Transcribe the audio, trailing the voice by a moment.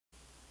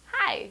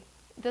Hi,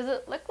 does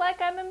it look like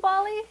I'm in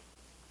Bali?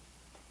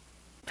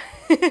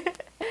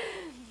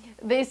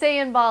 They say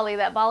in Bali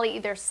that Bali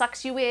either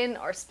sucks you in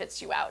or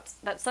spits you out.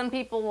 That some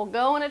people will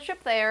go on a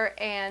trip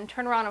there and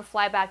turn around and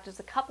fly back just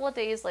a couple of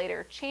days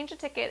later, change a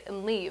ticket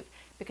and leave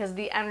because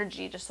the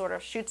energy just sort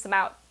of shoots them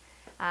out.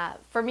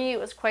 For me, it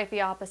was quite the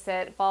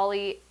opposite.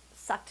 Bali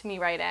sucked me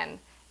right in.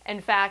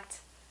 In fact,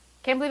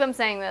 can't believe I'm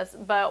saying this,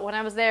 but when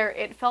I was there,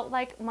 it felt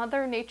like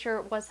Mother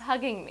Nature was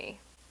hugging me.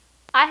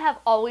 I have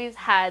always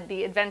had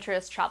the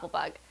adventurous travel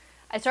bug.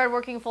 I started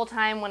working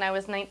full-time when I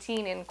was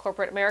 19 in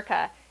corporate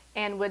America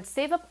and would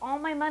save up all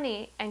my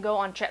money and go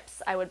on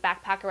trips. I would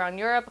backpack around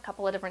Europe a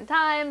couple of different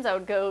times. I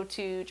would go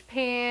to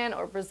Japan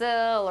or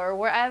Brazil or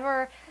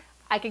wherever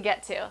I could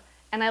get to.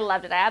 And I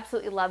loved it. I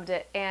absolutely loved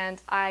it.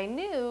 And I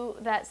knew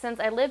that since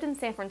I lived in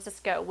San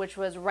Francisco, which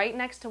was right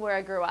next to where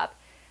I grew up,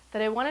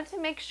 that I wanted to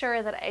make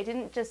sure that I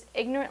didn't just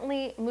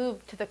ignorantly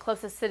move to the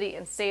closest city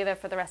and stay there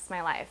for the rest of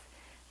my life.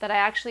 That I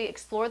actually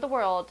explored the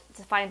world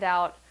to find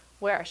out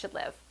where I should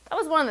live. That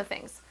was one of the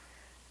things.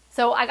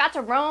 So I got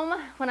to Rome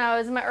when I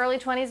was in my early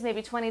 20s,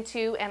 maybe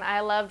 22, and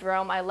I loved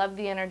Rome. I loved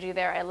the energy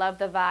there. I loved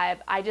the vibe.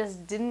 I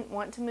just didn't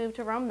want to move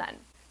to Rome then.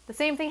 The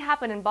same thing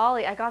happened in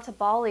Bali. I got to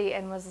Bali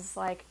and was just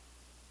like,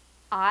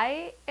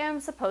 I am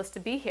supposed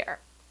to be here.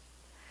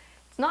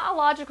 It's not a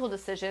logical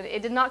decision.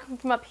 It did not come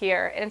from up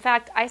here. In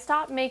fact, I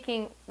stopped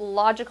making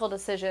logical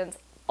decisions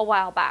a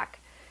while back.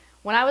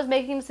 When I was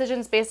making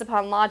decisions based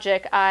upon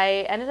logic,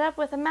 I ended up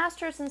with a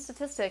master's in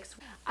statistics.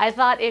 I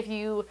thought if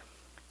you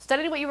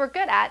studied what you were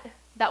good at,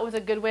 that was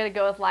a good way to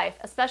go with life,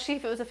 especially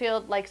if it was a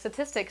field like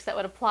statistics that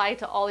would apply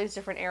to all these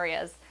different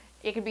areas.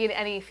 It could be in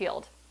any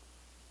field.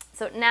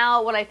 So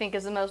now what I think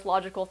is the most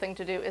logical thing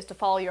to do is to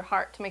follow your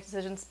heart, to make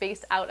decisions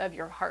based out of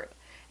your heart.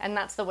 And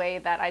that's the way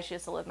that I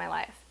choose to live my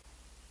life.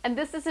 And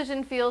this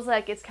decision feels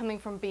like it's coming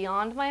from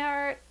beyond my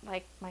heart,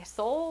 like my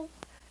soul.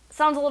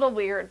 Sounds a little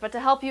weird, but to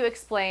help you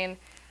explain,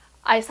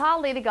 I saw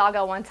Lady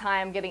Gaga one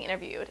time getting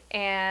interviewed,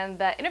 and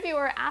the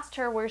interviewer asked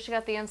her where she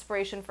got the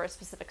inspiration for a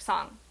specific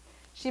song.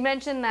 She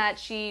mentioned that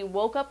she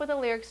woke up with the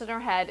lyrics in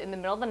her head in the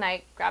middle of the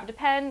night, grabbed a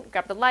pen,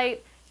 grabbed a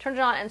light, turned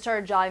it on, and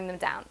started jotting them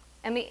down.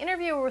 And the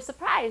interviewer was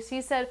surprised.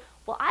 He said,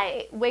 well,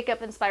 I wake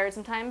up inspired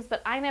sometimes,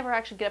 but I never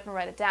actually get up and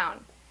write it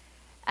down.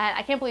 And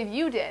I can't believe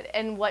you did.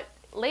 And what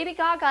Lady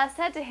Gaga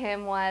said to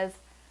him was,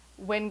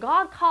 when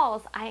God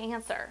calls, I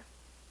answer.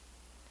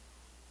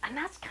 And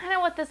that's kind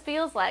of what this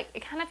feels like.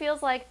 It kind of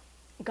feels like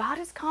God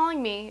is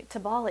calling me to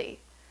Bali,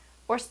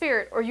 or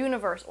spirit, or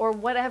universe, or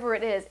whatever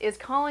it is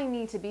calling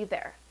me to be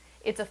there.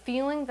 It's a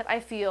feeling that I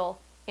feel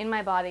in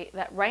my body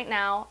that right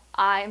now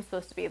I am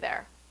supposed to be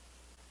there.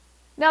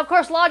 Now, of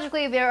course,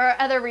 logically, there are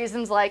other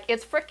reasons, like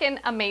it's freaking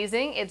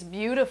amazing, it's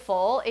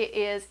beautiful, it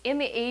is in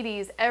the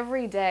 80s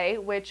every day,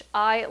 which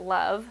I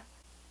love.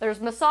 There's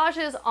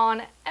massages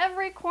on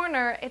every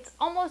corner. It's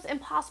almost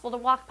impossible to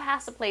walk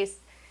past a place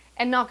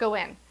and not go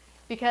in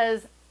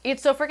because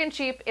it's so freaking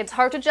cheap. It's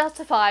hard to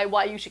justify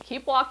why you should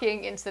keep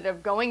walking instead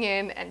of going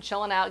in and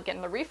chilling out,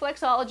 getting the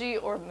reflexology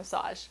or the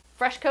massage.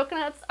 Fresh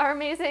coconuts are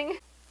amazing.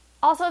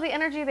 Also, the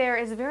energy there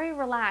is very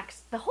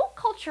relaxed. The whole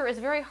culture is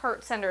very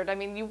heart-centered. I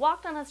mean, you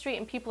walk down the street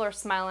and people are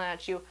smiling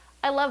at you.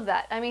 I love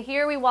that. I mean,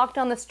 here we walk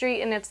down the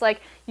street and it's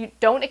like, you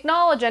don't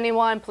acknowledge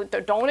anyone,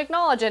 don't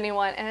acknowledge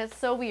anyone, and it's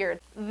so weird.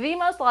 The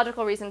most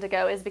logical reason to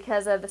go is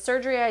because of the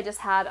surgery I just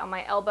had on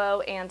my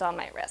elbow and on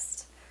my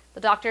wrist. The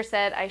doctor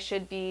said I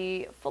should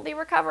be fully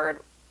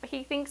recovered,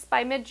 he thinks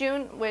by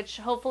mid-June, which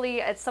hopefully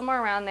it's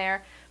somewhere around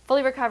there,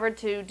 fully recovered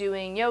to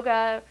doing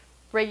yoga,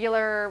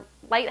 regular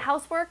light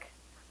housework.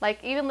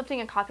 Like even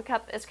lifting a coffee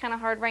cup is kind of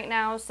hard right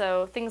now,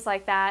 so things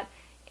like that,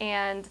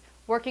 and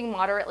working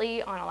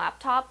moderately on a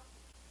laptop.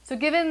 So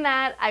given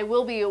that I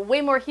will be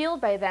way more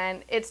healed by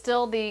then, it's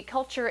still the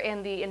culture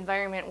and the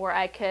environment where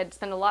I could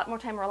spend a lot more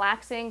time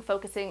relaxing,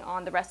 focusing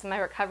on the rest of my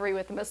recovery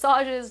with the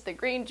massages, the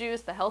green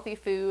juice, the healthy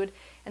food,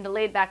 and the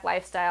laid-back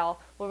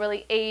lifestyle will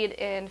really aid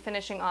in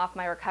finishing off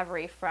my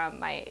recovery from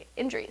my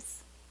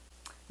injuries.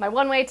 My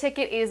one-way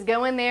ticket is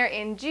going there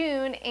in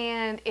June,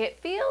 and it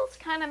feels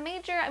kind of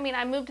major. I mean,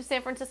 I moved to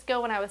San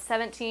Francisco when I was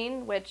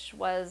 17, which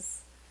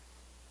was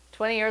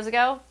 20 years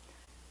ago.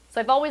 So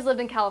I've always lived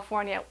in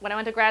California. When I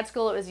went to grad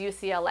school, it was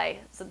UCLA.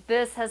 So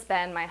this has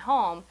been my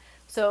home.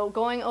 So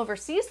going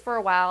overseas for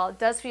a while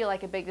does feel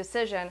like a big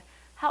decision.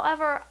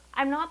 However,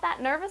 I'm not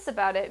that nervous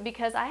about it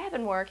because I have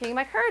been working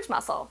my courage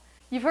muscle.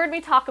 You've heard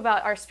me talk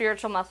about our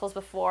spiritual muscles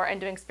before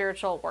and doing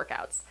spiritual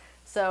workouts.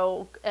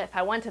 So if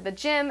I went to the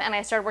gym and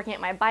I started working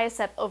at my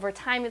bicep, over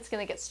time it's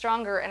going to get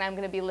stronger and I'm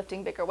going to be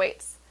lifting bigger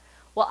weights.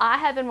 Well, I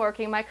have been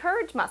working my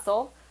courage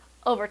muscle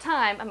over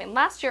time. I mean,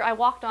 last year I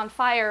walked on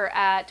fire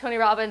at Tony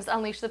Robbins'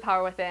 Unleash the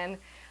Power Within.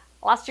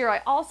 Last year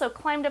I also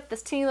climbed up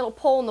this teeny little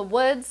pole in the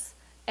woods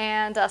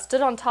and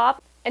stood on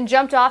top and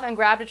jumped off and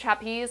grabbed a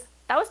trapeze.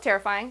 That was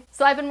terrifying.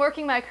 So I've been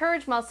working my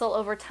courage muscle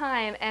over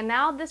time, and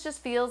now this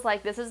just feels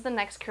like this is the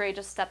next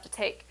courageous step to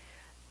take.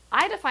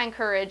 I define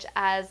courage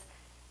as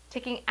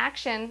taking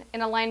action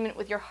in alignment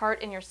with your heart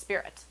and your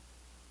spirit,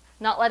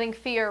 not letting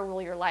fear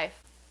rule your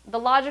life. The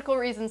logical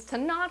reasons to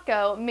not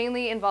go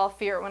mainly involve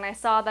fear when I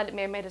saw that it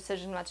made my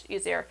decision much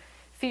easier.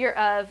 Fear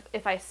of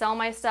if I sell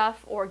my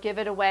stuff or give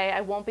it away,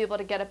 I won't be able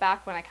to get it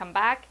back when I come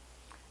back.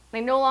 I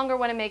no longer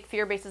want to make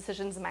fear-based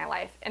decisions in my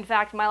life. In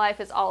fact, my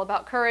life is all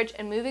about courage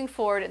and moving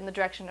forward in the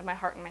direction of my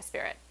heart and my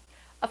spirit.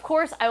 Of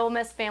course, I will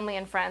miss family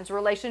and friends.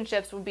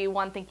 Relationships would be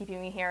one thing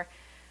keeping me here.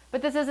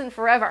 But this isn't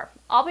forever.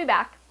 I'll be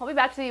back. I'll be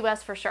back to the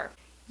US for sure.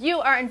 You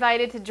are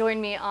invited to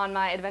join me on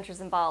my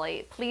adventures in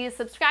Bali. Please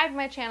subscribe to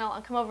my channel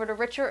and come over to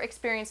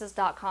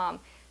richerexperiences.com.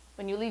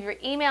 When you leave your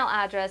email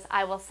address,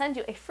 I will send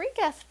you a free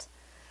gift.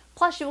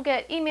 Plus, you will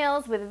get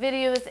emails with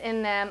videos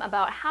in them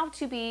about how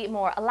to be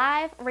more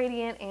alive,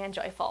 radiant, and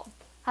joyful.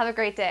 Have a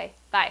great day.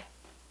 Bye.